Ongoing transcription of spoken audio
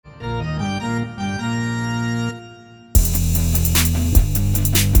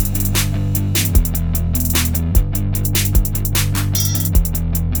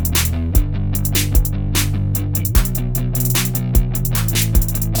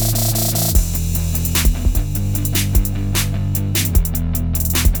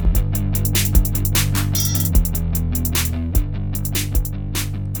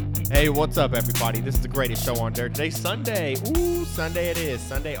Hey, what's up, everybody? This is the greatest show on dirt. Today's Sunday. Ooh, Sunday it is.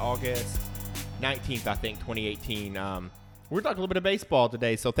 Sunday, August 19th, I think, 2018. We're talking a little bit of baseball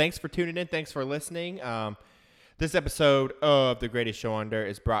today, so thanks for tuning in. Thanks for listening. This episode of the greatest show on dirt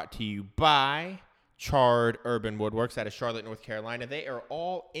is brought to you by Chard Urban Woodworks out of Charlotte, North Carolina. They are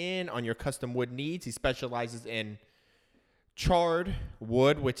all in on your custom wood needs. He specializes in charred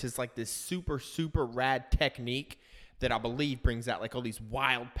wood, which is like this super, super rad technique that I believe brings out like all these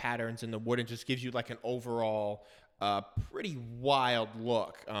wild patterns in the wood and just gives you like an overall pretty wild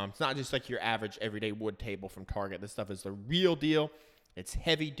look. It's not just like your average everyday wood table from Target. This stuff is the real deal. It's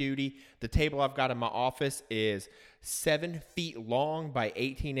heavy duty. The table I've got in my office is 7 feet long by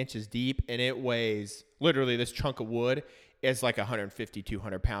 18 inches deep, and it weighs, literally this chunk of wood is like 150,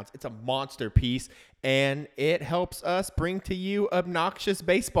 200 pounds. It's a monster piece, and it helps us bring to you obnoxious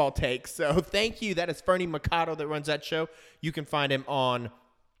baseball takes. So thank you. That is Fernie Mercado that runs that show. You can find him on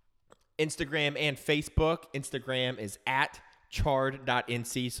Instagram and Facebook. Instagram is at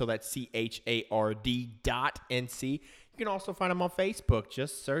chard.nc, so that's chard.nc. You can also find him on Facebook.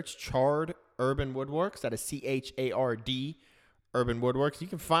 Just search Chard Urban Woodworks. That is CHARD Urban Woodworks. You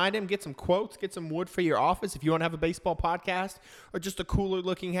can find him, get some quotes, get some wood for your office if you want to have a baseball podcast or just a cooler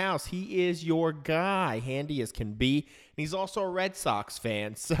looking house. He is your guy, handy as can be. And he's also a Red Sox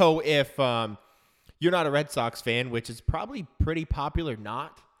fan. So if you're not a Red Sox fan, which is probably pretty popular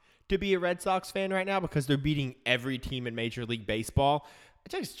not to be a Red Sox fan right now because they're beating every team in Major League Baseball, I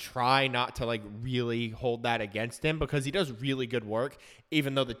just try not to like really hold that against him because he does really good work,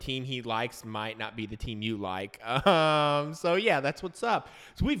 even though the team he likes might not be the team you like. So yeah, that's what's up.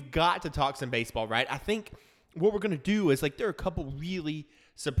 So we've got to talk some baseball, right? I think what we're going to do is like there are a couple really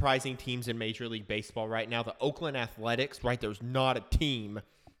surprising teams in Major League Baseball right now. The Oakland Athletics, right? There's not a team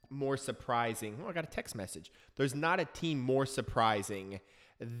more surprising. Oh, I got a text message. There's not a team more surprising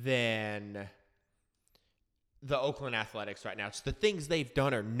than the Oakland Athletics right now. So the things they've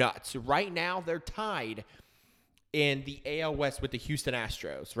done are nuts. Right now, they're tied in the AL West with the Houston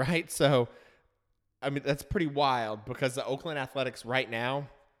Astros, right? So, I mean, that's pretty wild because the Oakland Athletics right now,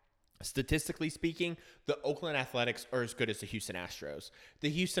 statistically speaking, the Oakland Athletics are as good as the Houston Astros. The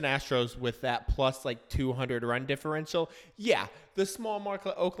Houston Astros with that plus like 200 run differential, yeah, the small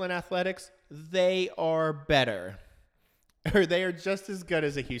market Oakland Athletics, they are better. Or they are just as good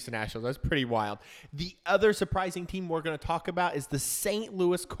as the Houston Astros. That's pretty wild. The other surprising team we're going to talk about is the St.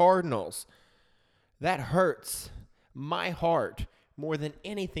 Louis Cardinals. That hurts my heart more than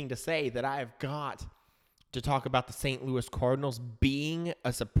anything to say that I have got to talk about the St. Louis Cardinals being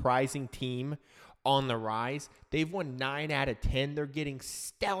a surprising team on the rise. They've won 9 out of 10. They're getting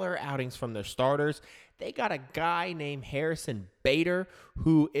stellar outings from their starters. They got a guy named Harrison Bader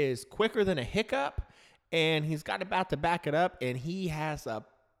who is quicker than a hiccup. And he's got about to back it up, and he's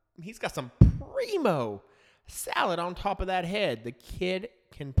got some primo salad on top of that head. The kid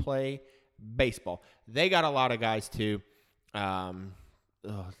can play baseball. They got a lot of guys, too.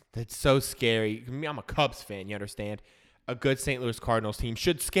 That's so scary. I mean, I'm a Cubs fan, you understand? A good St. Louis Cardinals team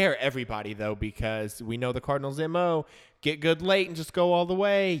should scare everybody, though, because we know the Cardinals' MO. Get good late and just go all the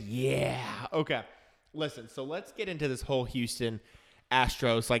way. Yeah. Okay. Listen, so let's get into this whole Houston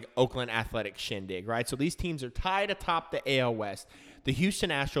Astros, like Oakland Athletics shindig, right? So these teams are tied atop the AL West. The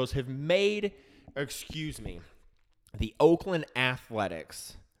Houston Astros have the Oakland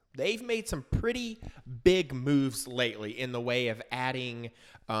Athletics, they've made some pretty big moves lately in the way of adding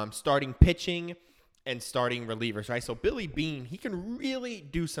starting pitching and starting relievers, right? So Billy Beane, he can really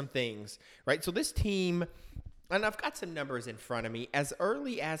do some things, right? So this team, and I've got some numbers in front of me, as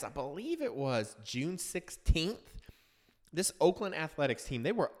early as I believe it was June 16th, this Oakland Athletics team,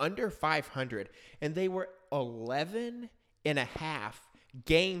 they were under 500, and they were 11 and a half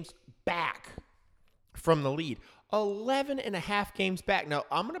games back from the lead. 11 and a half games back. Now,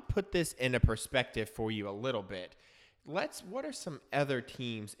 I'm going to put this into perspective for you a little bit. What are some other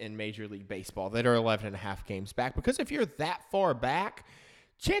teams in Major League Baseball that are 11 and a half games back? Because if you're that far back,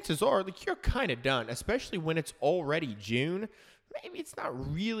 chances are like you're kind of done, especially when it's already June. Maybe it's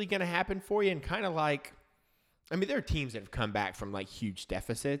not really going to happen for you, and kind of like, I mean, there are teams that have come back from, like, huge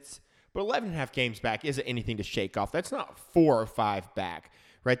deficits, but 11 and a half games back isn't anything to shake off. That's not 4 or 5 back,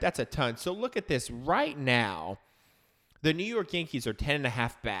 right? That's a ton. So look at this. Right now, the New York Yankees are 10 and a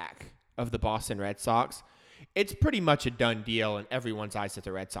half back of the Boston Red Sox. It's pretty much a done deal in everyone's eyes that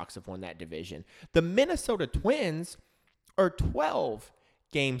the Red Sox have won that division. The Minnesota Twins are 12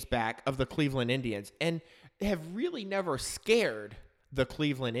 games back of the Cleveland Indians and have really never scared the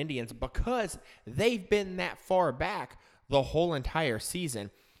Cleveland Indians because they've been that far back the whole entire season.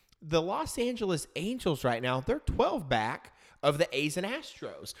 The Los Angeles Angels right now, they're 12 back of the A's and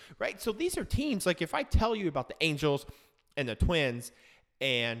Astros, right? So these are teams, like if I tell you about the Angels and the Twins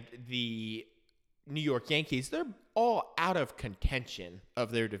and the New York Yankees, they're all out of contention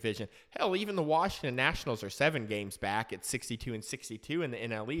of their division. Hell, even the Washington Nationals are 7 games back at 62-62 in the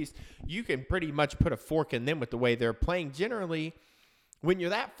NL East. You can pretty much put a fork in them with the way they're playing. Generally, when you're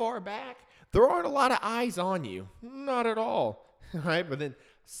that far back, there aren't a lot of eyes on you. Not at all. Right? But then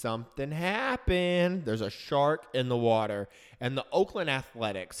something happened. There's a shark in the water. And the Oakland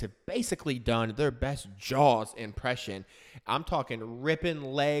Athletics have basically done their best Jaws impression. I'm talking ripping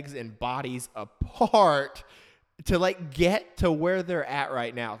legs and bodies apart to like get to where they're at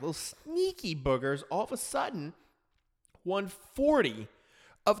right now. Those sneaky boogers all of a sudden won 40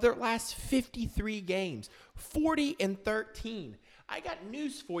 of their last 53 games. 40-13. I got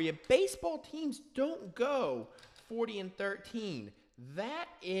news for you. Baseball teams don't go 40-13. That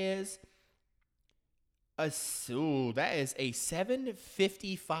is a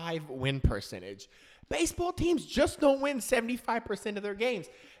 755 win percentage. Baseball teams just don't win 75% of their games.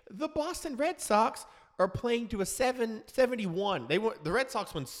 The Boston Red Sox are playing to a 71. The Red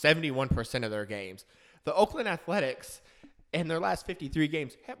Sox won 71% of their games. The Oakland Athletics in their last 53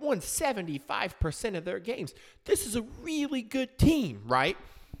 games have won 75% of their games. This is a really good team, right?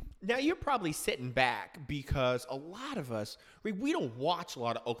 Now, you're probably sitting back because a lot of us, we don't watch a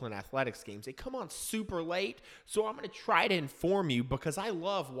lot of Oakland Athletics games. They come on super late, so I'm going to try to inform you because I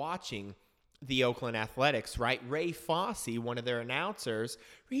love watching the Oakland Athletics, right? Ray Fosse, one of their announcers,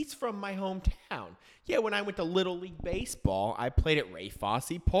 he's from my hometown. Yeah, when I went to Little League Baseball, I played at Ray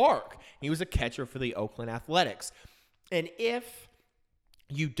Fosse Park. He was a catcher for the Oakland Athletics. And if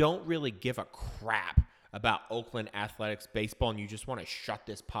you don't really give a crap about Oakland Athletics baseball and you just want to shut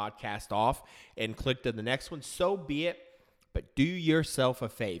this podcast off and click to the next one, so be it. But do yourself a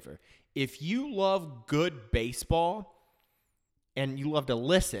favor. If you love good baseball and you love to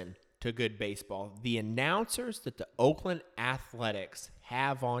listen to good baseball, the announcers that the Oakland Athletics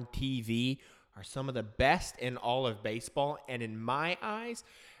have on TV are some of the best in all of baseball. And in my eyes,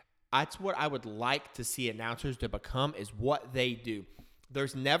 that's what I would like to see announcers to become, is what they do.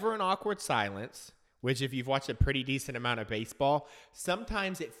 There's never an awkward silence, which if you've watched a pretty decent amount of baseball,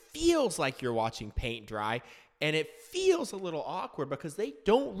 sometimes it feels like you're watching paint dry, and it feels a little awkward because they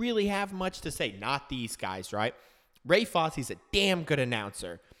don't really have much to say. Not these guys, right? Ray Fosse's a damn good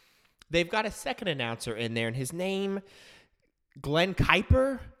announcer. They've got a second announcer in there, and his name, Glenn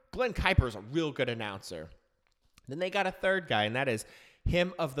Kuiper. Glenn Kuiper is a real good announcer. Then they got a third guy, and that is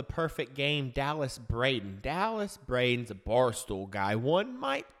him of the perfect game, Dallas Braden. Dallas Braden's a barstool guy. One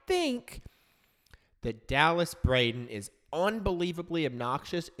might think that Dallas Braden is unbelievably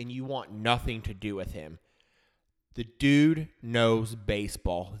obnoxious and you want nothing to do with him. The dude knows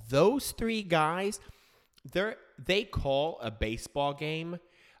baseball. Those three guys, they call a baseball game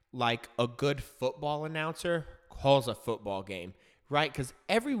like a good football announcer calls a football game, right? Because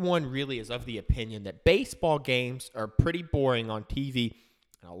everyone really is of the opinion that baseball games are pretty boring on TV,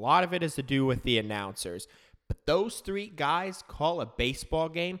 and a lot of it is to do with the announcers. But those three guys call a baseball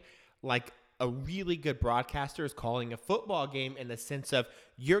game like a really good broadcaster is calling a football game, in the sense of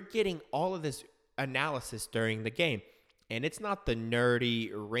you're getting all of this analysis during the game. And it's not the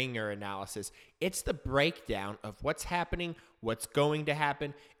nerdy ringer analysis. It's the breakdown of what's happening, what's going to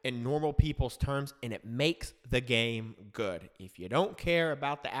happen in normal people's terms, and it makes the game good. If you don't care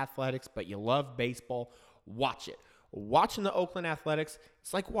about the Athletics, but you love baseball, watch it. Watching the Oakland Athletics,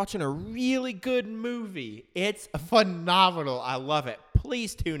 it's like watching a really good movie. It's phenomenal. I love it.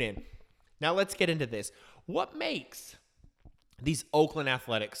 Please tune in. Now let's get into this. What makes these Oakland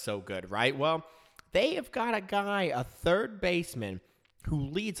Athletics so good, right? Well, they have got a guy, a third baseman, who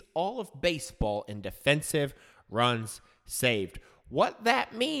leads all of baseball in defensive runs saved. What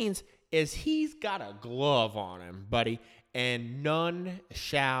that means is he's got a glove on him, buddy, and none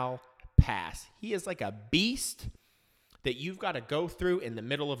shall pass. He is like a beast that you've got to go through in the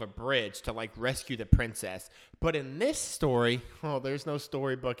middle of a bridge to like rescue the princess. But in this story, there's no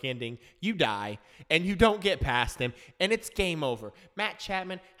storybook ending. You die and you don't get past him, and it's game over. Matt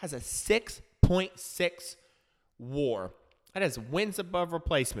Chapman has a 6.6 WAR. That is wins above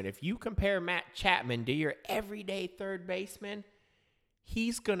replacement. If you compare Matt Chapman to your everyday third baseman,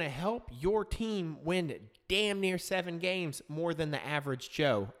 he's going to help your team win damn near 7 games more than the average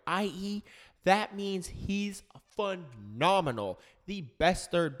Joe, i.e., that means he's phenomenal. The best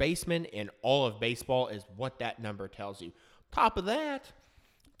third baseman in all of baseball is what that number tells you. Top of that,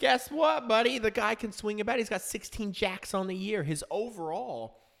 guess what, buddy? The guy can swing a bat. He's got 16 jacks on the year. His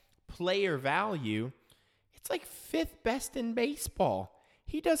overall player value, it's like 5th best in baseball.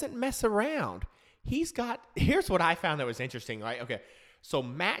 He doesn't mess around. Here's what I found that was interesting, right? Okay. So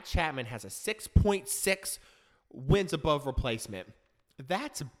Matt Chapman has a 6.6 wins above replacement.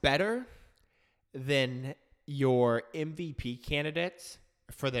 That's better than your MVP candidates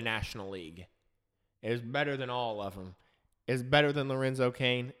for the National League. It is better than all of them. It's better than Lorenzo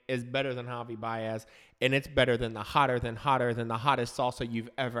Cain. It's better than Javi Baez. And it's better than the hotter than the hottest salsa you've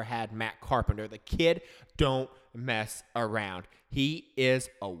ever had, Matt Carpenter. The kid don't mess around. He is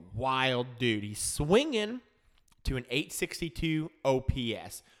a wild dude. He's swinging to an 862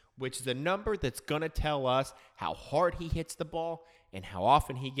 OPS, which is a number that's going to tell us how hard he hits the ball and how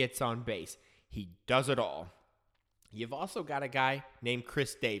often he gets on base. He does it all. You've also got a guy named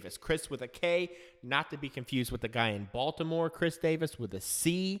Chris Davis. Chris with a K, not to be confused with the guy in Baltimore, Chris Davis with a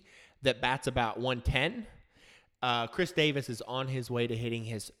C that bats about 110. Chris Davis is on his way to hitting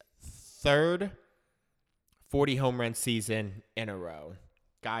his third 40 home run season in a row.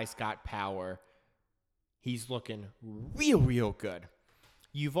 Guy's got power. He's looking real good.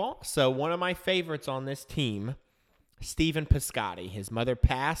 You've also, one of my favorites on this team, Stephen Piscotty. His mother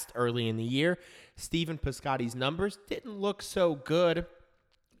passed early in the year. Stephen Piscotty's numbers didn't look so good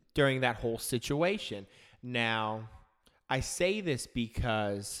during that whole situation. Now, I say this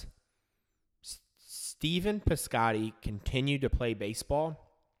because Stephen Piscotty continued to play baseball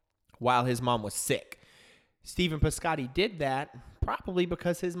while his mom was sick. Stephen Piscotty did that probably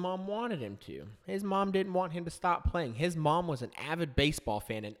because his mom wanted him to. His mom didn't want him to stop playing. His mom was an avid baseball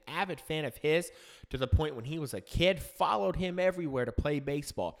fan, an avid fan of his, to the point when he was a kid, followed him everywhere to play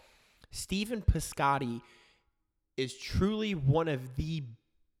baseball. Stephen Piscotty is truly one of the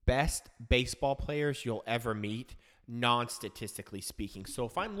best baseball players you'll ever meet, non-statistically speaking. So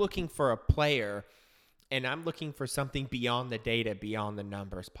if I'm looking for a player and I'm looking for something beyond the data, beyond the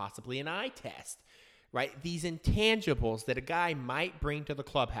numbers, possibly an eye test, right? These intangibles that a guy might bring to the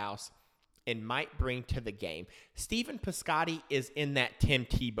clubhouse and might bring to the game. Stephen Piscotty is in that Tim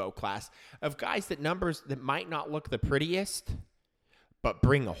Tebow class of guys that numbers that might not look the prettiest, but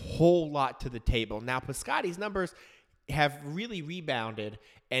bring a whole lot to the table. Now, Piscotty's numbers have really rebounded,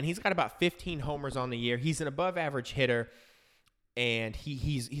 and he's got about 15 homers on the year. He's an above-average hitter, and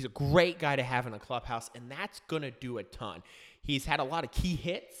he's a great guy to have in a clubhouse, and that's going to do a ton. He's had a lot of key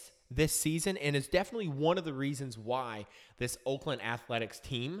hits this season, and is definitely one of the reasons why this Oakland Athletics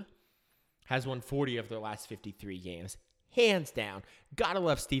team has won 40 of their last 53 games. Hands down. Gotta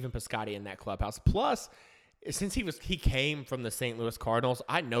love Stephen Piscotty in that clubhouse. Plus, since he came from the St. Louis Cardinals,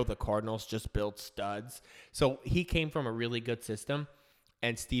 I know the Cardinals just build studs. So he came from a really good system,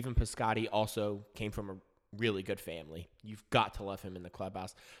 and Stephen Piscotty also came from a really good family. You've got to love him in the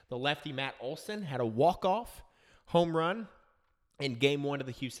clubhouse. The lefty Matt Olson had a walk-off home run in Game 1 of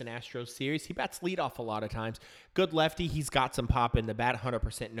the Houston Astros series. He bats leadoff a lot of times. Good lefty. He's got some pop in the bat,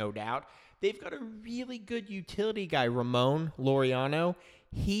 100% no doubt. They've got a really good utility guy, Ramon Laureano.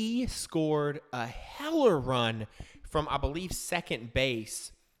 He scored a heller run from, I believe, second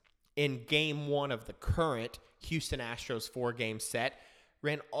base in Game 1 of the current Houston Astros 4-game set.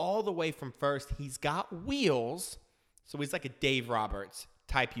 Ran all the way from first. He's got wheels, so he's like a Dave Roberts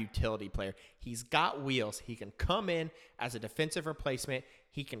type utility player. He's got wheels. He can come in as a defensive replacement.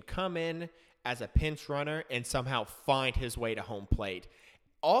 He can come in as a pinch runner and somehow find his way to home plate.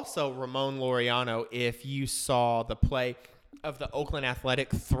 Also, Ramon Laureano, if you saw the play of the Oakland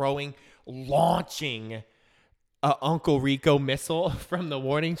Athletic launching a Uncle Rico missile from the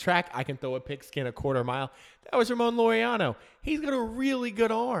warning track, I can throw a pigskin a quarter mile. That was Ramon Laureano. He's got a really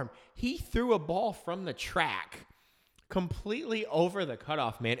good arm. He threw a ball from the track completely over the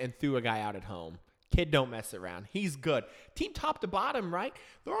cutoff man and threw a guy out at home. Kid don't mess around. He's good. Team top to bottom, right?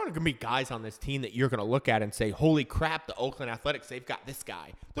 There aren't going to be guys on this team that you're going to look at and say, holy crap, the Oakland Athletics, they've got this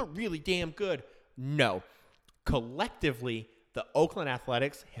guy. They're really damn good. No. Collectively, the Oakland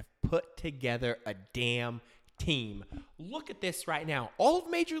Athletics have put together a damn team. Look at this right now. All of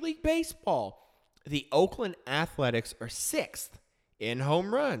Major League Baseball, the Oakland Athletics are 6th in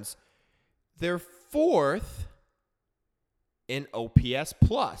home runs. They're 4th in OPS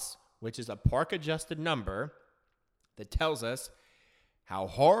plus, which is a park-adjusted number that tells us how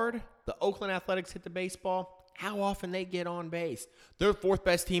hard the Oakland Athletics hit the baseball, how often they get on base. They're the 4th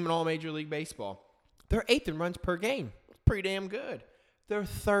best team in all Major League Baseball. They're 8th in runs per game. It's pretty damn good. They're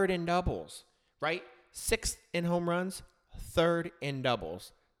 3rd in doubles, right? 6th in home runs, 3rd in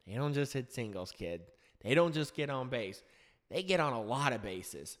doubles. They don't just hit singles, kid. They don't just get on base. They get on a lot of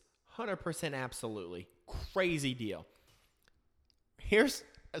bases. 100% absolutely. Crazy deal.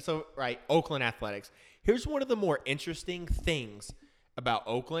 Oakland Athletics. Here's one of the more interesting things about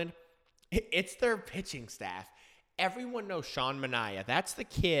Oakland. It's their pitching staff. Everyone knows Sean Manaea. That's the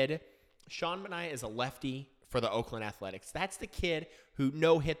kid Sean Manaea is a lefty for the Oakland Athletics. That's the kid who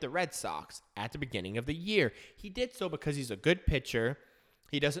no-hit the Red Sox at the beginning of the year. He did so because he's a good pitcher.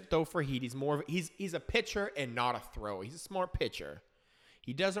 He doesn't throw for heat. He's a pitcher and not a thrower. He's a smart pitcher.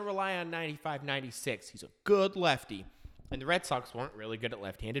 He doesn't rely on 95, 96. He's a good lefty. And the Red Sox weren't really good at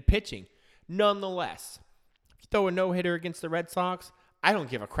left-handed pitching. Nonetheless, if you throw a no-hitter against the Red Sox, I don't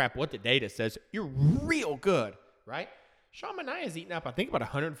give a crap what the data says. You're real good, right? Sean Manaea has eaten up, I think, about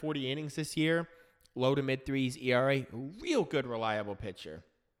 140 innings this year. Low to mid-threes ERA. Real good, reliable pitcher.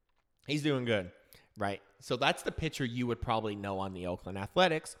 He's doing good, right? So that's the pitcher you would probably know on the Oakland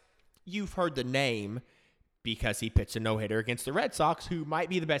Athletics. You've heard the name because he pitched a no-hitter against the Red Sox, who might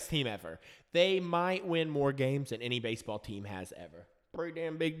be the best team ever. They might win more games than any baseball team has ever. Pretty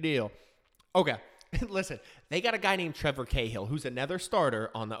damn big deal. Okay, listen, they got a guy named Trevor Cahill, who's another starter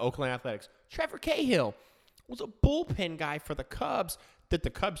on the Oakland Athletics. Trevor Cahill was a bullpen guy for the Cubs that the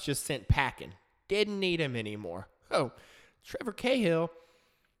Cubs just sent packing. Didn't need him anymore. Oh, Trevor Cahill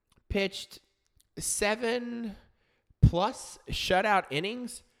pitched 7+ shutout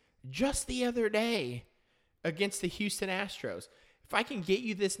innings just the other day against the Houston Astros. If I can get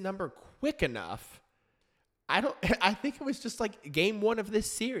you this number quick enough, I think it was just like game 1 of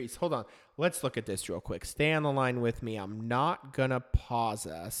this series. Hold on. Let's look at this real quick. Stay on the line with me. I'm not going to pause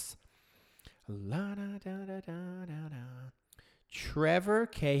us. Trevor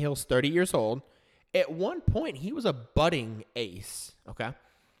Cahill's 30 years old. At one point, he was a budding ace, okay?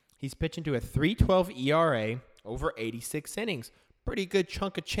 He's pitching to a 3.12 ERA over 86 innings. Pretty good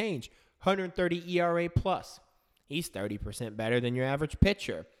chunk of change. 130 ERA plus. He's 30% better than your average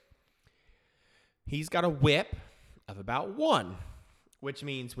pitcher. He's got a whip of about 1, which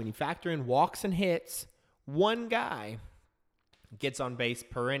means when you factor in walks and hits, one guy gets on base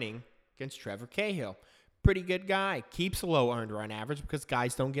per inning against Trevor Cahill. Pretty good guy. Keeps a low earned run average because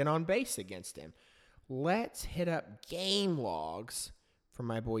guys don't get on base against him. Let's hit up game logs for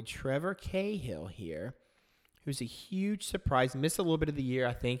my boy Trevor Cahill here, who's a huge surprise. Missed a little bit of the year,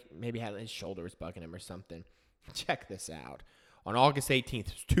 I think. Maybe had his shoulder was bugging him or something. Check this out. On August 18th,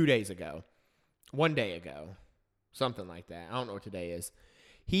 it was 2 days ago. 1 day ago. Something like that. I don't know what today is.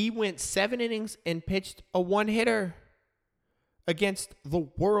 He went 7 innings and pitched a one-hitter against the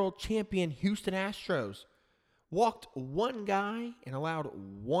world champion Houston Astros. Walked one guy and allowed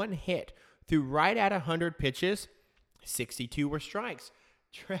 1 hit. Threw right at 100 pitches. 62 were strikes.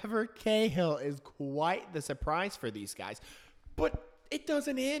 Trevor Cahill is quite the surprise for these guys. But it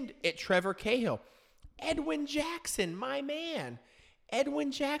doesn't end at Trevor Cahill. Edwin Jackson, my man.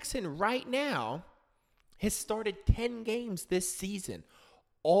 Edwin Jackson right now has started 10 games this season,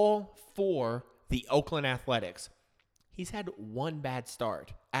 all for the Oakland Athletics. He's had 1 bad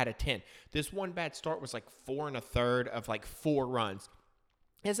start out of 10. This 1 bad start was like 4 1/3 of like 4 runs.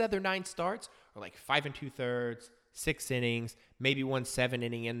 His other 9 starts are like 5 2/3, 6 innings, maybe 1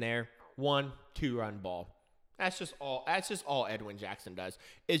 7-inning in there, 1 2-run ball. That's just all Edwin Jackson does.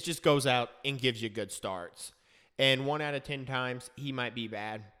 It just goes out and gives you good starts. And 1 out of 10 times, he might be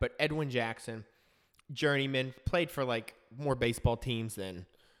bad. But Edwin Jackson, journeyman, played for like more baseball teams than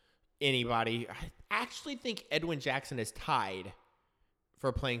anybody. I actually think Edwin Jackson is tied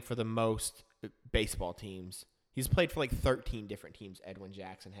for playing for the most baseball teams. He's played for like 13 different teams, Edwin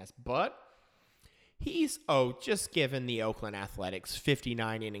Jackson has. But he's, just given the Oakland Athletics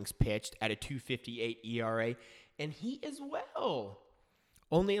 59 innings pitched at a 2.58 ERA. And he as well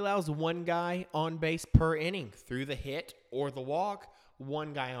only allows 1 guy on base per inning through the hit or the walk,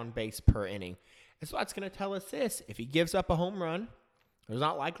 1 guy on base per inning. And so that's going to tell us this. If he gives up a home run, there's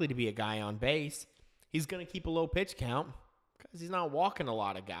not likely to be a guy on base. He's going to keep a low pitch count because he's not walking a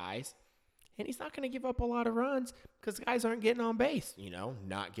lot of guys. And he's not going to give up a lot of runs because guys aren't getting on base.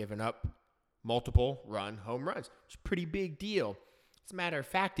 Not giving up multiple home runs. It's a pretty big deal. As a matter of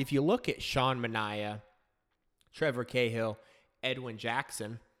fact, if you look at Sean Manaea, Trevor Cahill, Edwin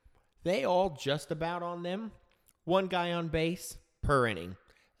Jackson, they all just about on them. 1 guy on base per inning.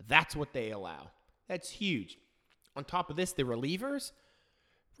 That's what they allow. That's huge. On top of this, the relievers,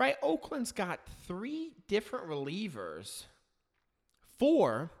 right? Oakland's got 3 different relievers.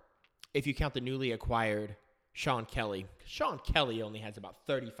 4, if you count the newly acquired Sean Kelly. Sean Kelly only has about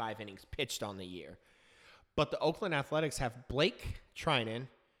 35 innings pitched on the year. But the Oakland Athletics have Blake Trinan,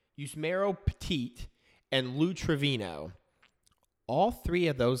 Yusmeiro Petit, and Lou Trevino. All 3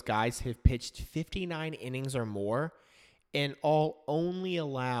 of those guys have pitched 59 innings or more, and all only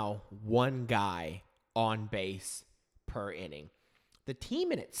allow 1 guy on base per inning. The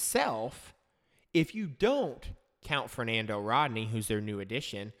team in itself, if you don't count Fernando Rodney, who's their new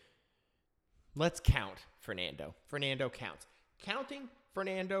addition, let's count Fernando. Fernando counts. Counting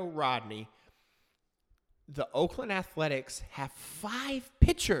Fernando Rodney, the Oakland Athletics have 5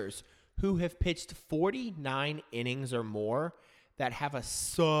 pitchers who have pitched 49 innings or more that have a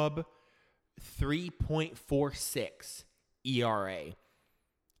sub 3.46 ERA.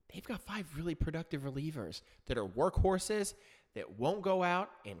 They've got 5 really productive relievers that are workhorses that won't go out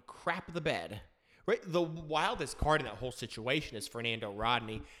and crap the bed. Right? The wildest card in that whole situation is Fernando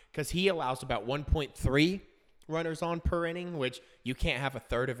Rodney because he allows about 1.3 runners on per inning, which you can't have a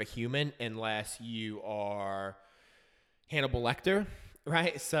third of a human unless you are Hannibal Lecter,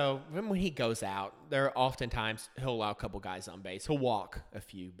 right? So when he goes out, there are oftentimes he'll allow a couple guys on base. He'll walk a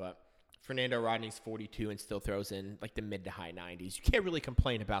few, but Fernando Rodney's 42 and still throws in like the mid to high 90s. You can't really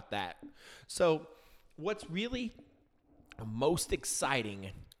complain about that. So what's really most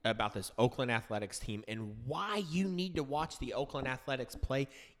exciting about this Oakland Athletics team and why you need to watch the Oakland Athletics play,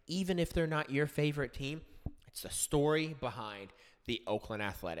 even if they're not your favorite team, it's the story behind the Oakland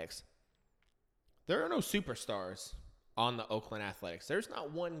Athletics. There are no superstars on the Oakland Athletics. There's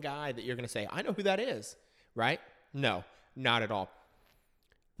not one guy that you're going to say, I know who that is, right? No, not at all.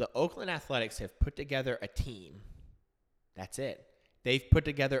 The Oakland Athletics have put together a team. That's it. They've put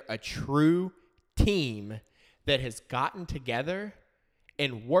together a true team that has gotten together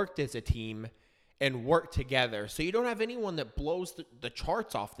and worked as a team and worked together. So you don't have anyone that blows the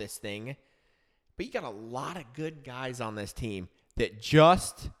charts off this thing, but you got a lot of good guys on this team that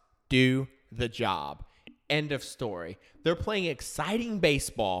just do the job. End of story. They're playing exciting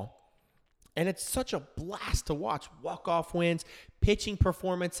baseball, and it's such a blast to watch. Walk-off wins, pitching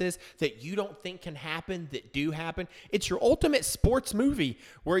performances that you don't think can happen that do happen. It's your ultimate sports movie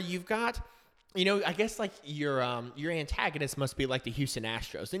where you've got, you know, I guess like your antagonist must be like the Houston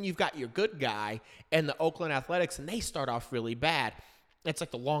Astros. Then you've got your good guy and the Oakland Athletics, and they start off really bad. It's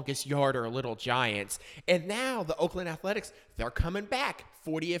like the longest yard or Little Giants. And now the Oakland Athletics, they're coming back,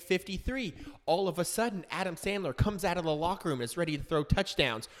 40 of 53. All of a sudden, Adam Sandler comes out of the locker room and is ready to throw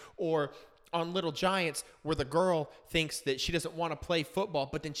touchdowns. Or on Little Giants, where the girl thinks that she doesn't want to play football,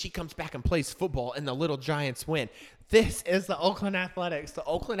 but then she comes back and plays football, and the Little Giants win. This is the Oakland Athletics. The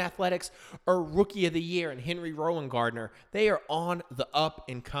Oakland Athletics are Rookie of the Year, and Henry Rowan Gardner. They are on the up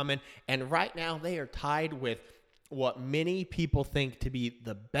and coming, and right now they are tied with what many people think to be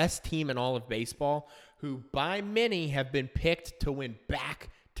the best team in all of baseball, who by many have been picked to win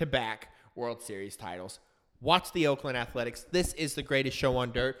back-to-back World Series titles. Watch the Oakland Athletics. This is the greatest show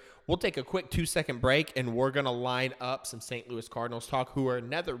on dirt. We'll take a quick 2-second break, and we're going to line up some St. Louis Cardinals talk, who are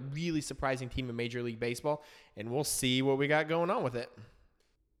another really surprising team in Major League Baseball, and we'll see what we got going on with it.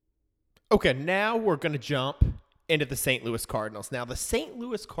 Okay, now we're going to jump into the St. Louis Cardinals. Now, the St.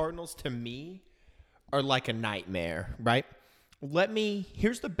 Louis Cardinals, to me, are like a nightmare, right?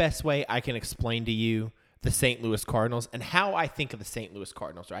 Here's the best way I can explain to you the St. Louis Cardinals and how I think of the St. Louis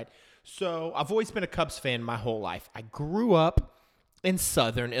Cardinals, right? So I've always been a Cubs fan my whole life. I grew up in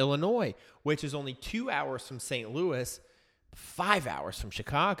Southern Illinois, which is only 2 hours from St. Louis, 5 hours from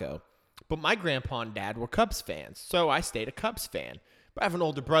Chicago. But my grandpa and dad were Cubs fans, so I stayed a Cubs fan. But I have an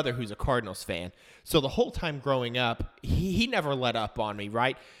older brother who's a Cardinals fan. So the whole time growing up, he never let up on me,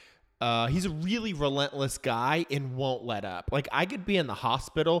 right? He's a really relentless guy and won't let up. Like, I could be in the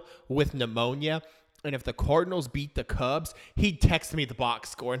hospital with pneumonia, and if the Cardinals beat the Cubs, he'd text me the box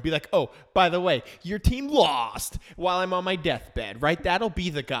score and be like, oh, by the way, your team lost while I'm on my deathbed, right? That'll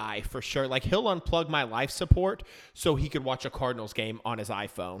be the guy for sure. Like, he'll unplug my life support so he could watch a Cardinals game on his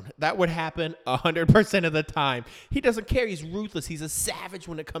iPhone. That would happen 100% of the time. He doesn't care. He's ruthless. He's a savage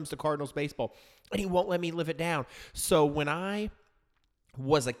when it comes to Cardinals baseball, and he won't let me live it down. So when I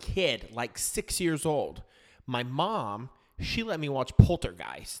was a kid, like 6 years old, my mom, she let me watch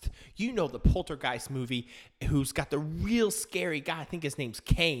Poltergeist. You know the Poltergeist movie, who's got the real scary guy. I think his name's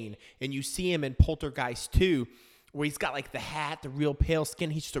Kane, and you see him in Poltergeist 2, where he's got like the hat, the real pale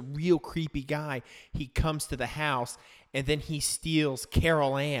skin. He's just a real creepy guy. He comes to the house, and then he steals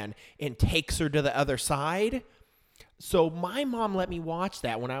Carol Ann and takes her to the other side. So my mom let me watch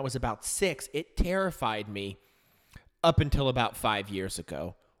that when I was about 6. It terrified me. Up until about 5 years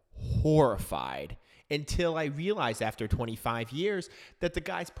ago, horrified, until I realized after 25 years that the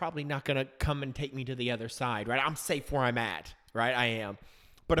guy's probably not going to come and take me to the other side, right? I'm safe where I'm at, right? I am.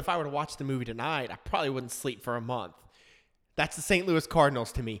 But if I were to watch the movie tonight, I probably wouldn't sleep for a month. That's the St. Louis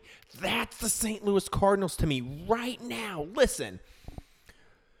Cardinals to me. That's the St. Louis Cardinals to me right now. Listen,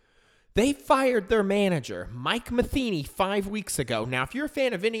 they fired their manager, Mike Matheny, 5 weeks ago. Now, if you're a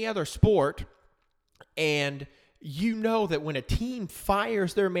fan of any other sport and you know that when a team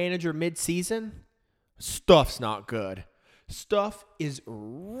fires their manager mid-season, stuff's not good. Stuff is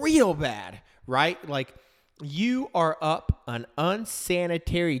real bad, right? Like, You are up an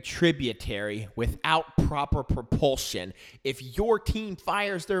unsanitary tributary without proper propulsion if your team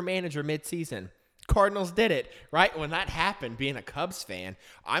fires their manager midseason. Cardinals did it, right? When that happened, being a Cubs fan,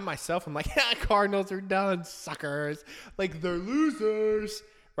 I'm like, Cardinals are done, suckers. Like, they're losers,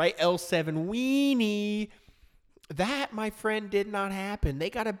 right? L7 weenie. That, my friend, did not happen. They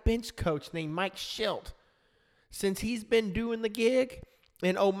got a bench coach named Mike Shildt. Since he's been doing the gig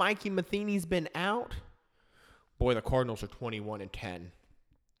and Mikey Matheny's been out, boy, the Cardinals are 21-10.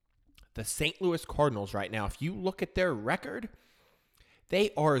 The St. Louis Cardinals right now, if you look at their record,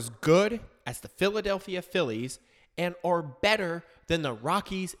 they are as good as the Philadelphia Phillies and are better than the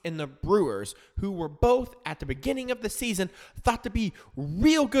Rockies and the Brewers, who were both at the beginning of the season thought to be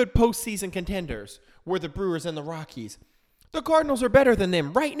real good postseason contenders, were the Brewers and the Rockies. The Cardinals are better than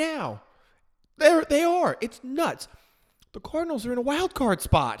them right now. They are. It's nuts. The Cardinals are in a wild card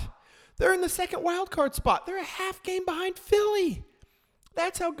spot. They're in the second wild card spot. They're a half game behind Philly.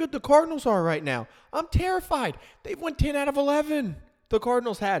 That's how good the Cardinals are right now. I'm terrified. They've won 10 out of 11. The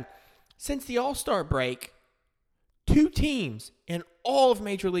Cardinals had. Since the All-Star break, 2 teams in all of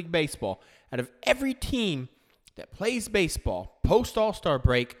Major League Baseball, out of every team that plays baseball post-All-Star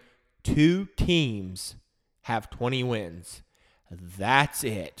break, 2 teams have 20 wins. That's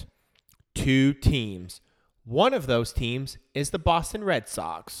it. 2 teams. One of those teams is the Boston Red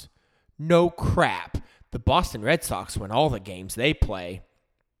Sox. No crap. The Boston Red Sox win all the games they play.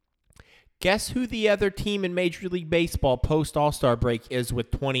 Guess who the other team in Major League Baseball post-All-Star break is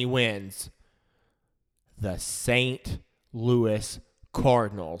with 20 wins? The St. Louis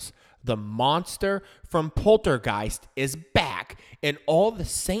Cardinals. The monster from Poltergeist is back. And all the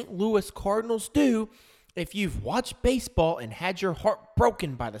St. Louis Cardinals do, if you've watched baseball and had your heart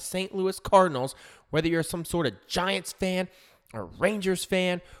broken by the St. Louis Cardinals, whether you're some sort of Giants fan, a Rangers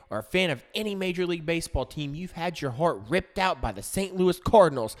fan, or a fan of any Major League Baseball team, you've had your heart ripped out by the St. Louis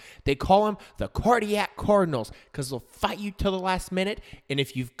Cardinals. They call them the Cardiac Cardinals because they'll fight you till the last minute. And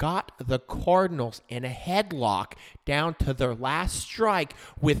if you've got the Cardinals in a headlock down to their last strike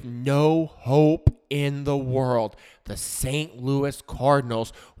with no hope in the world, the St. Louis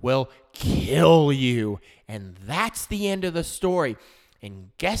Cardinals will kill you. And that's the end of the story. And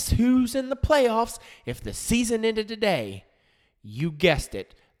guess who's in the playoffs if the season ended today? You guessed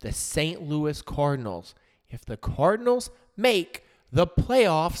it, the St. Louis Cardinals. If the Cardinals make the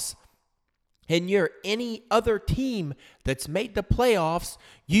playoffs and you're any other team that's made the playoffs,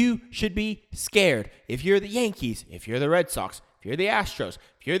 you should be scared. If you're the Yankees, if you're the Red Sox, if you're the Astros,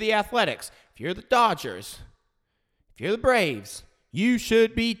 if you're the Athletics, if you're the Dodgers, if you're the Braves, you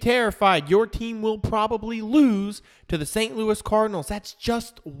should be terrified. Your team will probably lose to the St. Louis Cardinals. That's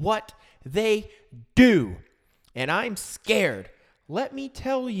just what they do. And I'm scared. Let me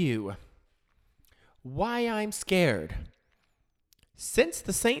tell you why I'm scared. Since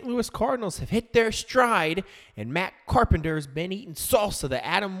the St. Louis Cardinals have hit their stride and Matt Carpenter has been eating salsa that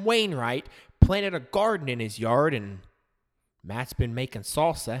Adam Wainwright planted a garden in his yard, and Matt's been making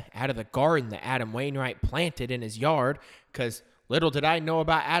salsa out of the garden that Adam Wainwright planted in his yard, because little did I know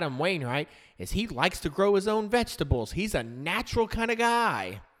about Adam Wainwright is he likes to grow his own vegetables. He's a natural kind of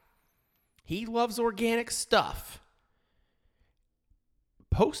guy. He loves organic stuff.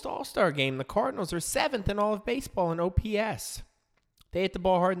 Post-All-Star game, the Cardinals are 7th in all of baseball in OPS. They hit the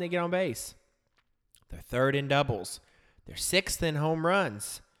ball hard and they get on base. They're 3rd in doubles. They're 6th in home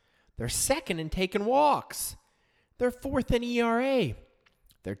runs. They're 2nd in taking walks. They're 4th in ERA.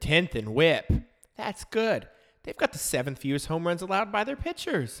 They're 10th in whip. That's good. They've got the 7th fewest home runs allowed by their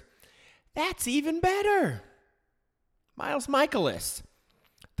pitchers. That's even better. Miles Mikolas,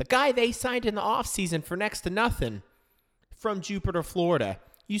 the guy they signed in the offseason for next to nothing from Jupiter, Florida,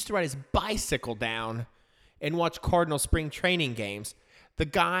 used to ride his bicycle down and watch Cardinal spring training games. The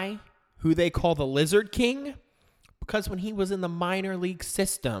guy who they call the Lizard King, because when he was in the minor league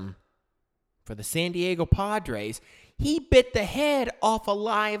system for the San Diego Padres, he bit the head off a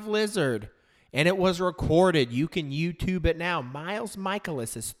live lizard, and it was recorded. You can YouTube it now. Miles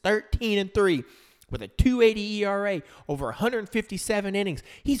Mikolas is 13-3. With a 2.80 ERA, over 157 innings.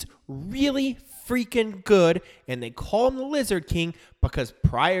 He's really freaking good, and they call him the Lizard King because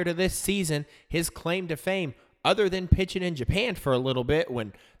prior to this season, his claim to fame, other than pitching in Japan for a little bit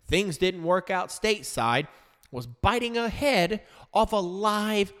when things didn't work out stateside, was biting a head off a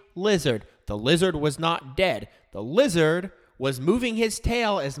live lizard. The lizard was not dead. The lizard was moving his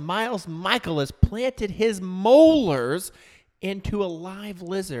tail as Miles Mikolas planted his molars into a live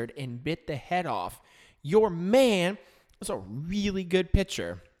lizard and bit the head off. Your man was a really good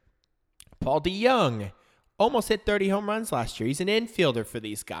pitcher. Paul DeJong almost hit 30 home runs last year. He's an infielder for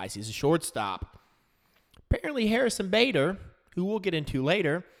these guys. He's a shortstop. Apparently Harrison Bader, who we'll get into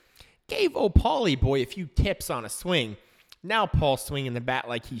later, gave old Paulie boy a few tips on a swing. Now Paul's swinging the bat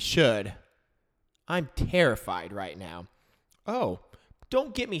like he should. I'm terrified right now. Oh,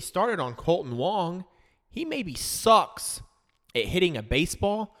 don't get me started on Colton Wong. He maybe sucks at hitting a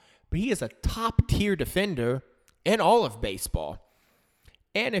baseball, but he is a top-tier defender in all of baseball.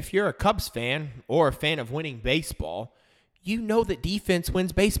 And if you're a Cubs fan or a fan of winning baseball, you know that defense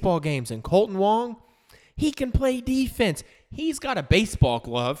wins baseball games. And Colton Wong, he can play defense. He's got a baseball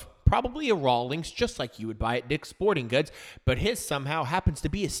glove, probably a Rawlings, just like you would buy at Dick's Sporting Goods, but his somehow happens to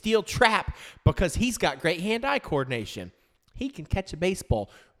be a steel trap because he's got great hand-eye coordination. He can catch a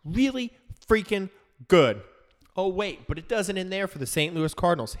baseball really freaking good. Oh, wait, but it doesn't end there for the St. Louis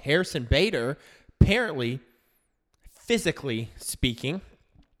Cardinals. Harrison Bader, apparently, physically speaking,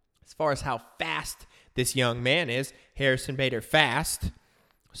 as far as how fast this young man is, Harrison Bader fast,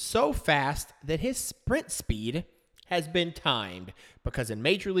 so fast that his sprint speed has been timed. Because in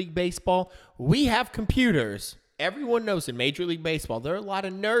Major League Baseball, we have computers. Everyone knows in Major League Baseball, there are a lot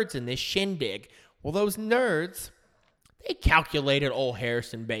of nerds in this shindig. Well, those nerds, they calculated old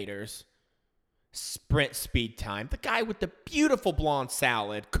Harrison Bader's sprint speed time. The guy with the beautiful blonde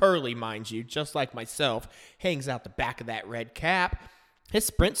salad, curly, mind you, just like myself, hangs out the back of that red cap. His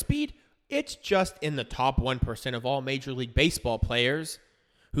sprint speed, it's just in the top 1% of all Major League Baseball players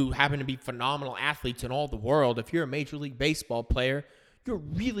who happen to be phenomenal athletes in all the world. If you're a Major League Baseball player, you're a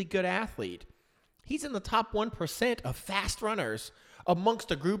really good athlete. He's in the top 1% of fast runners amongst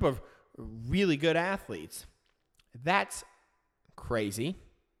a group of really good athletes. That's crazy.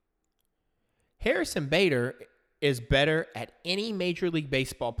 Harrison Bader is better at any Major League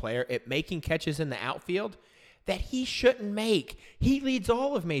Baseball player at making catches in the outfield that he shouldn't make. He leads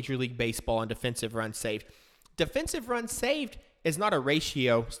all of Major League Baseball in defensive runs saved. Defensive runs saved is not a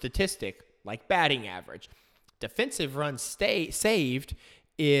ratio statistic like batting average. Defensive runs saved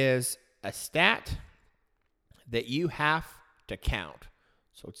is a stat that you have to count.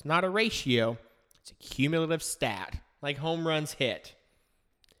 So it's not a ratio, it's a cumulative stat, like home runs hit.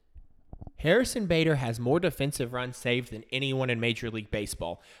 Harrison Bader has more defensive runs saved than anyone in Major League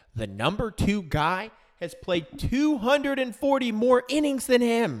Baseball. The number 2 guy has played 240 more innings than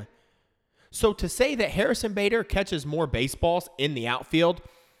him. So to say that Harrison Bader catches more baseballs in the outfield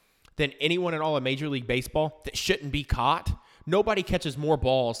than anyone in all of Major League Baseball that shouldn't be caught, nobody catches more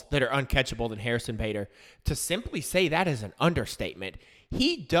balls that are uncatchable than Harrison Bader. To simply say that is an understatement.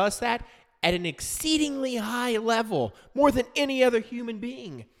 He does that at an exceedingly high level, more than any other human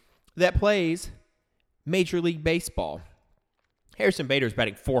being that plays Major League Baseball. Harrison Bader is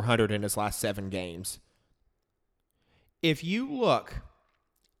batting .400 in his last 7 games. If you look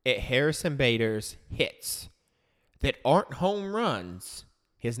at Harrison Bader's hits that aren't home runs,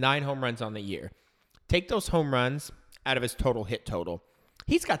 he has 9 home runs on the year. Take those home runs out of his total hit total.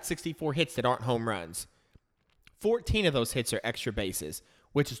 He's got 64 hits that aren't home runs. 14 of those hits are extra bases,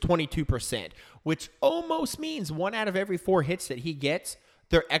 which is 22%, which almost means 1 out of every 4 hits that he gets,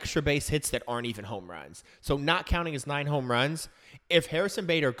 they're extra base hits that aren't even home runs. So not counting his 9 home runs, if Harrison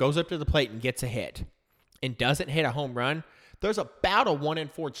Bader goes up to the plate and gets a hit and doesn't hit a home run, there's about a 1 in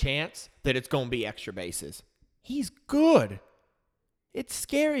 4 chance that it's going to be extra bases. He's good. It's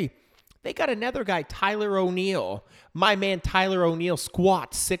scary. They got another guy, Tyler O'Neill. My man Tyler O'Neill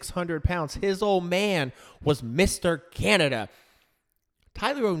squats 600 pounds. His old man was Mr. Canada.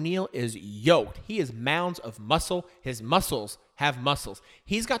 Tyler O'Neill is yoked. He is mounds of muscle. His muscles have muscles.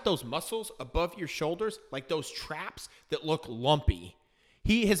 He's got those muscles above your shoulders, like those traps that look lumpy.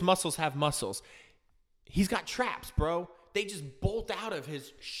 His muscles have muscles. He's got traps, bro. They just bolt out of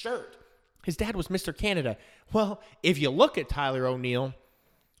his shirt. His dad was Mr. Canada. Well, if you look at Tyler O'Neill,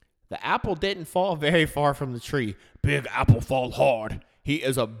 the apple didn't fall very far from the tree. Big apple fall hard. He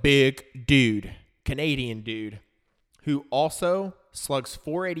is a big dude, Canadian dude, who also slugs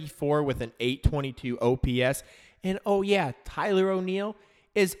 .484 with an .822 OPS. And oh yeah, Tyler O'Neill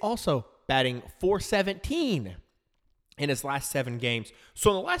is also batting .417 in his last 7 games.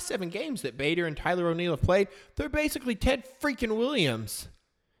 So in the last 7 games that Bader and Tyler O'Neill have played, they're basically Ted freaking Williams.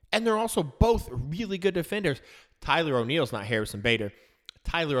 And they're also both really good defenders. Tyler O'Neill's not Harrison Bader.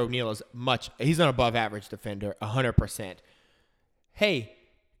 Tyler O'Neill is he's an above average defender, 100%. Hey,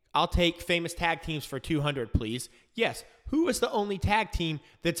 I'll take famous tag teams for 200, please. Yes, who is the only tag team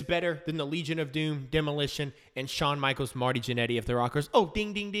that's better than the Legion of Doom, Demolition, and Shawn Michaels, Marty Jannetty of the Rockers? Oh,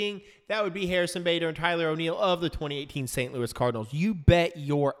 ding, ding, ding. That would be Harrison Bader and Tyler O'Neill of the 2018 St. Louis Cardinals. You bet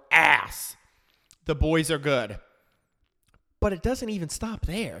your ass the boys are good. But it doesn't even stop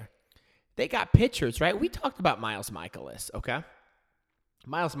there. They got pitchers, right? We talked about Miles Mikolas, okay?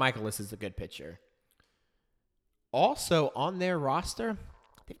 Miles Mikolas is a good pitcher. Also on their roster,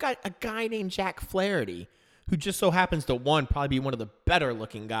 they've got a guy named Jack Flaherty, who just so happens to, one, probably be one of the better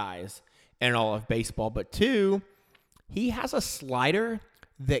looking guys in all of baseball, but two, he has a slider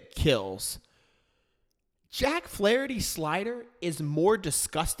that kills. Jack Flaherty's slider is more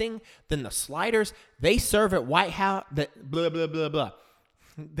disgusting than the sliders they serve at White House. Blah, blah, blah, blah.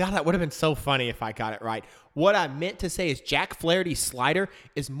 That would have been so funny if I got it right. What I meant to say is Jack Flaherty's slider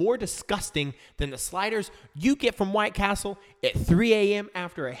is more disgusting than the sliders you get from White Castle at 3 a.m.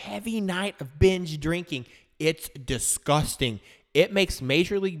 after a heavy night of binge drinking. It's disgusting. It makes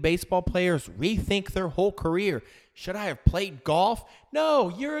Major League Baseball players rethink their whole career. Should I have played golf? No,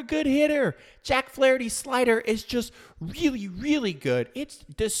 you're a good hitter. Jack Flaherty's slider is just really, really good. It's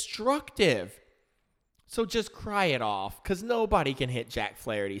destructive. So just cry it off, because nobody can hit Jack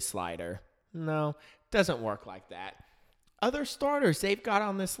Flaherty's slider. No, doesn't work like that. Other starters they've got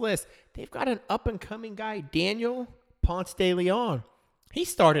on this list, they've got an up-and-coming guy, Daniel Ponce de Leon. He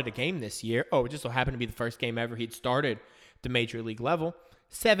started a game this year. Oh, it just so happened to be the first game ever he'd started at the Major League level.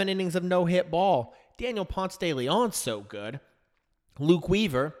 7 innings of no-hit ball. Daniel Ponce de Leon's so good. Luke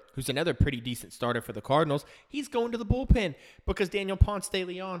Weaver, who's another pretty decent starter for the Cardinals, he's going to the bullpen because Daniel Ponce de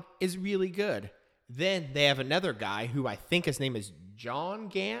Leon is really good. Then they have another guy who I think his name is John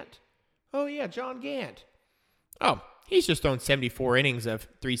Gant. Oh, yeah, John Gant. Oh, he's just thrown 74 innings of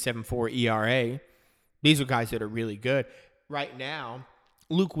 3.74 ERA. These are guys that are really good. Right now,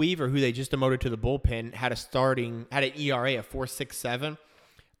 Luke Weaver, who they just demoted to the bullpen, had an ERA of 4.67.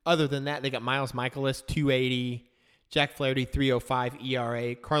 Other than that, they got Miles Michaelis, 2.80. Jack Flaherty, 3.05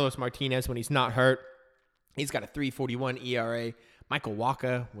 ERA. Carlos Martinez, when he's not hurt, he's got a 3.41 ERA. Michael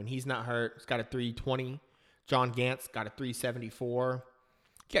Wacha, when he's not hurt, has got a 3.20. John Gant's got a 3.74. You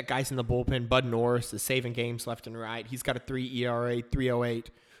got guys in the bullpen. Bud Norris is saving games left and right. He's got a 3 ERA, 3.08.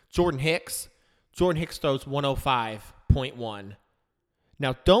 Jordan Hicks throws 105.1.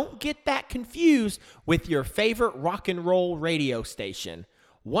 Now, don't get that confused with your favorite rock and roll radio station.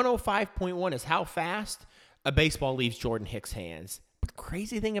 105.1 is how fast a baseball leaves Jordan Hicks' hands. But the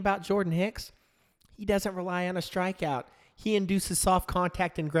crazy thing about Jordan Hicks, he doesn't rely on a strikeout. He induces soft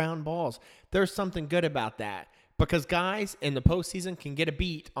contact and ground balls. There's something good about that because guys in the postseason can get a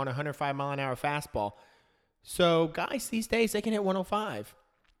beat on a 105-mile-an-hour fastball. So guys these days, they can hit 105.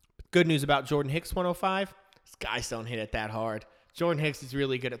 Good news about Jordan Hicks 105, these guys don't hit it that hard. Jordan Hicks is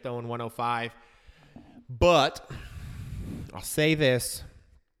really good at throwing 105. But I'll say this.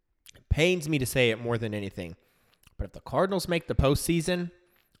 It pains me to say it more than anything. But if the Cardinals make the postseason,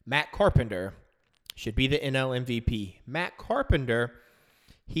 Matt Carpenter should be the NL MVP. Matt Carpenter,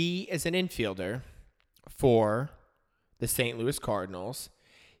 he is an infielder for the St. Louis Cardinals.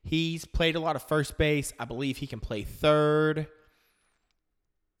 He's played a lot of first base. I believe he can play third.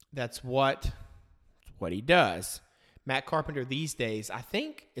 That's what he does. Matt Carpenter these days, I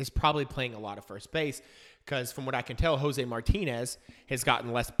think, is probably playing a lot of first base because from what I can tell, Jose Martinez has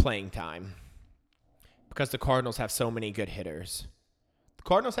gotten less playing time because the Cardinals have so many good hitters.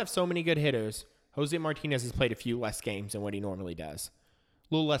 Jose Martinez has played a few less games than what he normally does.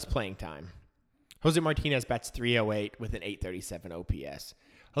 A little less playing time. Jose Martinez bats 308 with an 837 OPS.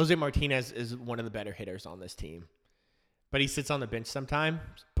 Jose Martinez is one of the better hitters on this team. But he sits on the bench sometimes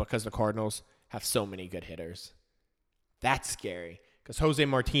because the Cardinals have so many good hitters. That's scary because Jose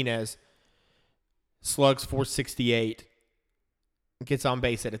Martinez slugs 468, gets on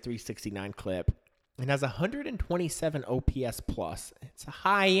base at a 369 clip, and has 127 OPS plus. It's a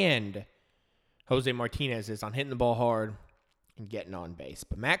high end. Jose Martinez is on hitting the ball hard and getting on base.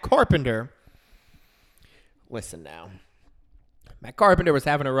 But Matt Carpenter, listen now. Matt Carpenter was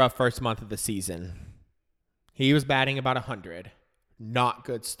having a rough first month of the season. He was batting about 100. Not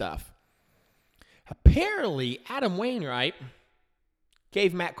good stuff. Apparently, Adam Wainwright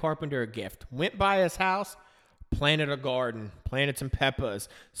gave Matt Carpenter a gift. Went by his house, planted a garden, planted some peppers,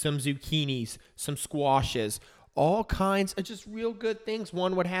 some zucchinis, some squashes, all kinds of just real good things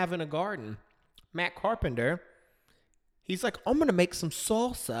one would have in a garden. Matt Carpenter, he's like, I'm going to make some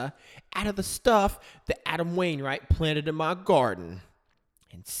salsa out of the stuff that Adam Wainwright planted in my garden.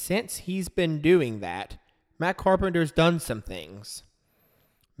 And since he's been doing that, Matt Carpenter's done some things.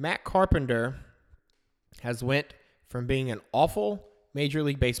 Matt Carpenter has went from being an awful Major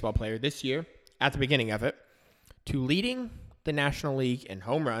League Baseball player this year, at the beginning of it, to leading the National League in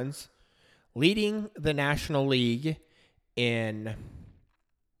home runs, leading the National League in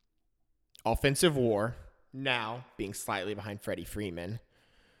offensive WAR, now being slightly behind Freddie Freeman,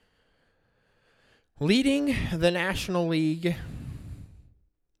 leading the National League,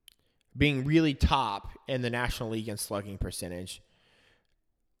 being really top in the National League in slugging percentage,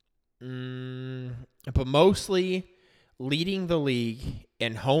 But mostly leading the league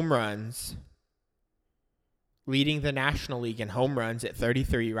in home runs, leading the National League in home runs at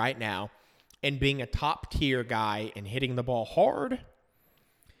 33 right now, and being a top-tier guy and hitting the ball hard,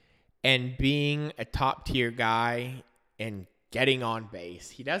 and being a top-tier guy and getting on base.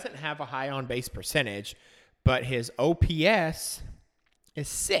 He doesn't have a high on-base percentage, but his OPS is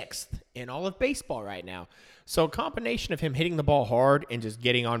 6th in all of baseball right now. So a combination of him hitting the ball hard and just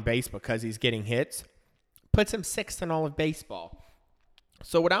getting on base because he's getting hits puts him 6th in all of baseball.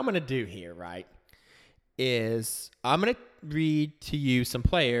 So what I'm going to do here, right, is I'm going to read to you some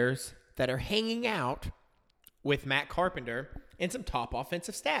players that are hanging out with Matt Carpenter and some top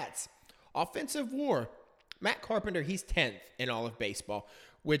offensive stats. Offensive WAR. Matt Carpenter, he's 10th in all of baseball,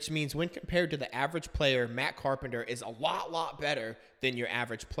 which means when compared to the average player, Matt Carpenter is a lot better than your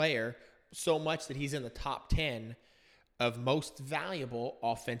average player, so much that he's in the top 10 of most valuable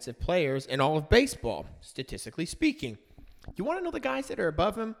offensive players in all of baseball, statistically speaking. You want to know the guys that are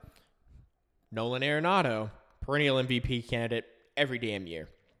above him? Nolan Arenado, perennial MVP candidate every damn year.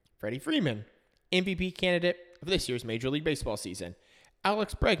 Freddie Freeman, MVP candidate of this year's Major League Baseball season.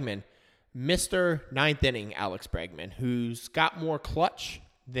 Alex Bregman, Mr. Ninth Inning Alex Bregman, who's got more clutch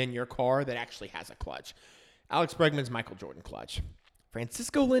than your car that actually has a clutch. Alex Bregman's Michael Jordan clutch.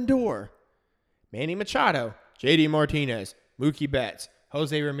 Francisco Lindor, Manny Machado, JD Martinez, Mookie Betts,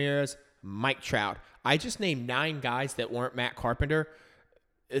 Jose Ramirez, Mike Trout. I just named 9 guys that weren't Matt Carpenter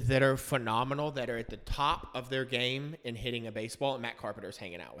that are phenomenal, that are at the top of their game in hitting a baseball, and Matt Carpenter's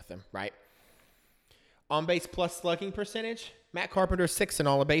hanging out with them, right? On base plus slugging percentage, Matt Carpenter's 6th in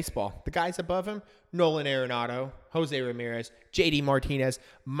all of baseball. The guys above him, Nolan Arenado, Jose Ramirez, JD Martinez,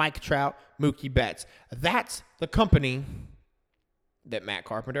 Mike Trout, Mookie Betts. That's the company that Matt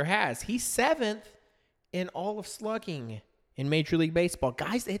Carpenter has. He's 7th in all of slugging in Major League Baseball.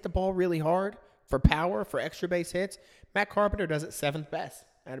 Guys that hit the ball really hard for power, for extra base hits, Matt Carpenter does it 7th best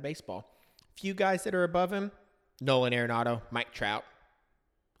out of baseball. Few guys that are above him, Nolan Arenado, Mike Trout,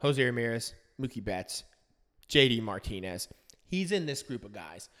 Jose Ramirez, Mookie Betts, JD Martinez. He's in this group of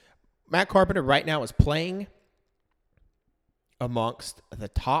guys. Matt Carpenter right now is playing amongst the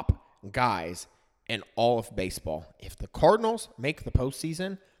top guys in all of baseball. If the Cardinals make the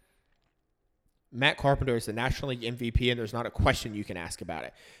postseason, Matt Carpenter is the National League MVP, and there's not a question you can ask about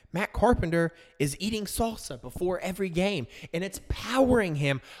it. Matt Carpenter is eating salsa before every game, and it's powering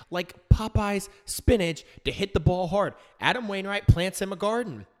him like Popeye's spinach to hit the ball hard. Adam Wainwright plants him a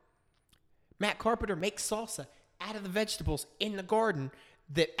garden. Matt Carpenter makes salsa out of the vegetables in the garden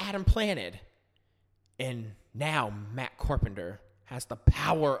that Adam planted. And now Matt Carpenter has the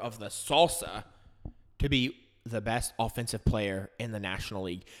power of the salsa to be the best offensive player in the National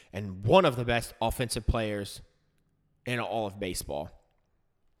League and one of the best offensive players in all of baseball.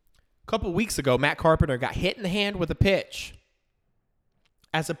 A couple weeks ago, Matt Carpenter got hit in the hand with a pitch.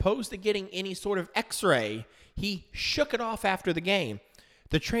 As opposed to getting any sort of x-ray, he shook it off after the game.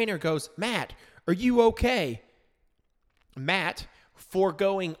 The trainer goes, "Matt, are you okay?" Matt,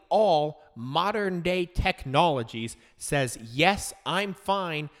 foregoing all modern-day technologies, says, "Yes, I'm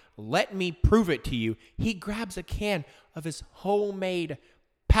fine. Let me prove it to you." He grabs a can of his homemade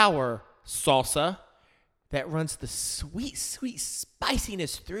power salsa that runs the sweet, sweet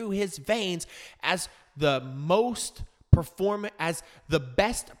spiciness through his veins as the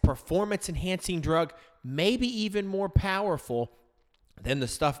best performance-enhancing drug, maybe even more powerful than the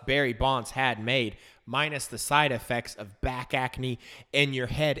stuff Barry Bonds had made, minus the side effects of back acne and your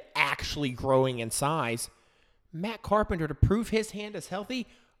head actually growing in size. Matt Carpenter, to prove his hand is healthy,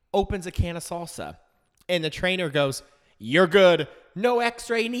 opens a can of salsa. And the trainer goes, "You're good. No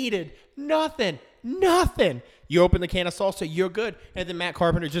x-ray needed. Nothing. You open the can of salsa, you're good." And then Matt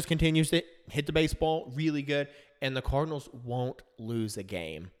Carpenter just continues to hit the baseball really good, and the Cardinals won't lose a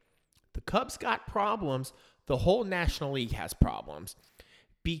game. The Cubs got problems. The whole National League has problems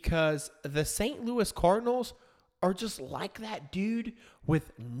because the St. Louis Cardinals are just like that dude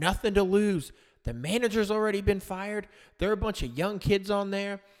with nothing to lose. The manager's already been fired. There are a bunch of young kids on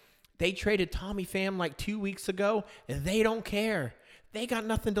there. They traded Tommy Pham like 2 weeks ago, and they don't care. They got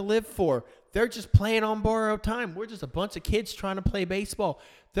nothing to live for. They're just playing on borrowed time. We're just a bunch of kids trying to play baseball.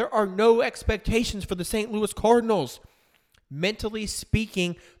 There are no expectations for the St. Louis Cardinals. Mentally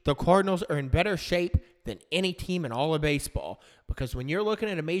speaking, the Cardinals are in better shape than any team in all of baseball. Because when you're looking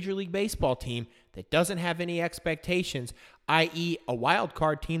at a Major League Baseball team that doesn't have any expectations, i.e. a wild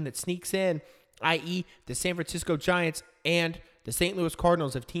card team that sneaks in, i.e. the San Francisco Giants and the St. Louis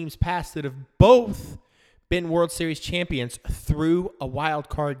Cardinals have teams past that have both been World Series champions through a wild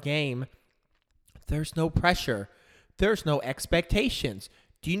card game, there's no pressure. There's no expectations.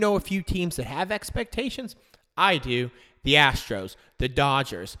 Do you know a few teams that have expectations? I do. The Astros, the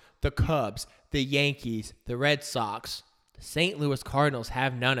Dodgers, the Cubs, the Yankees, the Red Sox. The St. Louis Cardinals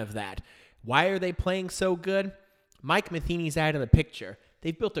have none of that. Why are they playing so good? Mike Matheny's out of the picture.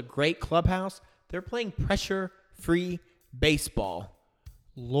 They've built a great clubhouse. They're playing pressure-free baseball.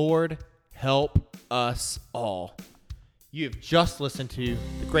 Lord help us all. You have just listened to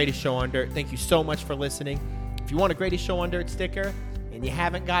The Greatest Show on Dirt. Thank you so much for listening. If you want a Greatest Show on Dirt sticker and you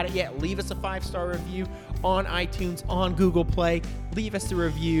haven't got it yet, leave us a 5-star review on iTunes, on Google Play. Leave us a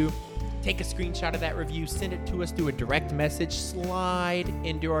review. Take a screenshot of that review. Send it to us through a direct message. Slide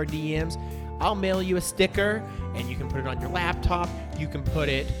into our DMs. I'll mail you a sticker, and you can put it on your laptop. You can put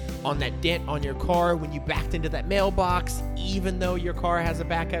it on that dent on your car when you backed into that mailbox, even though your car has a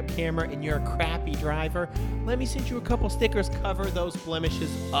backup camera and you're a crappy driver. Let me send you a couple stickers. Cover those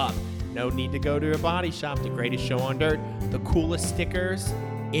blemishes up. No need to go to a body shop. The Greatest Show on Dirt. The coolest stickers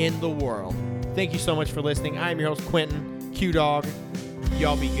in the world. Thank you so much for listening. I'm your host, Quentin, Q-Dog.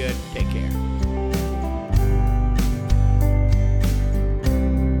 Y'all be good. Take care.